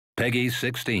Peggy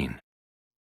 16.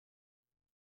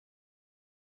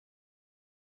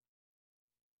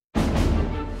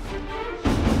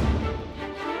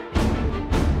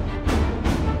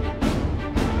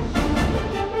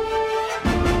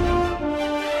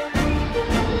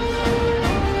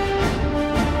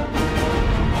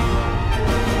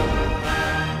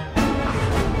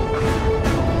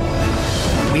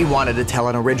 We wanted to tell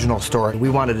an original story.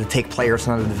 We wanted to take players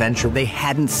on an adventure they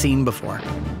hadn't seen before.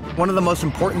 One of the most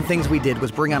important things we did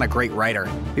was bring on a great writer.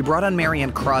 We brought on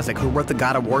Marianne Krawczyk, who wrote the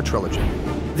God of War trilogy.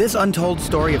 This untold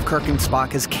story of Kirk and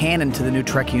Spock is canon to the new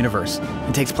Trek universe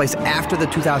and takes place after the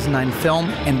 2009 film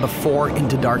and before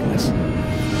Into Darkness.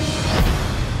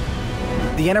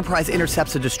 The Enterprise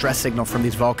intercepts a distress signal from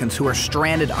these Vulcans who are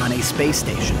stranded on a space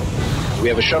station. We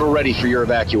have a shuttle ready for your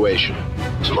evacuation.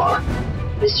 Tamar?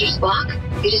 Mr. Spock,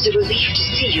 it is a relief to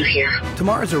see you here.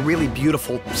 Tamar is a really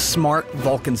beautiful, smart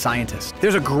Vulcan scientist.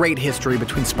 There's a great history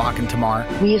between Spock and Tamar.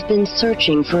 We have been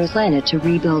searching for a planet to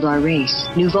rebuild our race.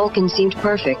 New Vulcan seemed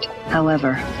perfect.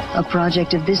 However, a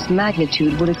project of this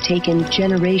magnitude would have taken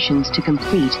generations to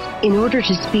complete. In order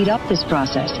to speed up this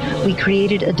process, we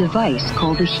created a device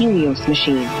called the Helios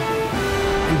machine.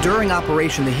 And during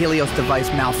operation, the Helios device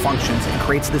malfunctions and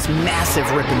creates this massive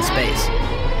rip in space.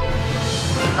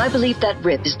 I believe that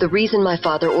rip is the reason my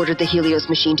father ordered the Helios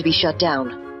machine to be shut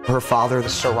down. Her father, the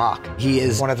Sirach, he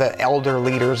is one of the elder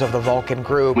leaders of the Vulcan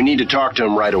group. We need to talk to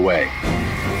him right away.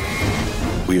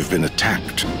 We've been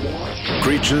attacked.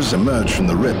 Creatures emerge from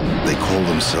the rip. They call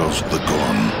themselves the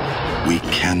Gorn. We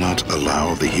cannot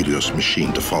allow the Helios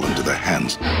machine to fall into their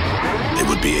hands. They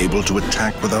would be able to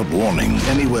attack without warning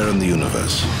anywhere in the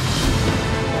universe.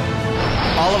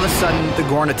 All of a sudden, the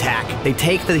Gorn attack. They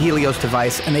take the Helios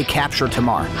device and they capture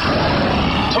Tamar.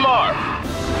 Tamar!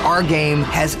 Our game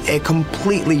has a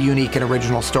completely unique and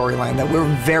original storyline that we're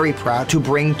very proud to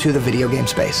bring to the video game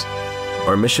space.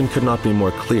 Our mission could not be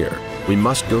more clear. We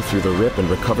must go through the rip and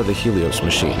recover the Helios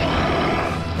machine.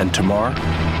 And Tamar?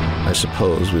 I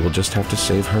suppose we will just have to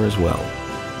save her as well.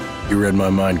 You read my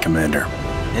mind, Commander.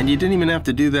 And you didn't even have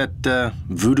to do that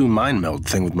voodoo mind meld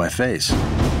thing with my face.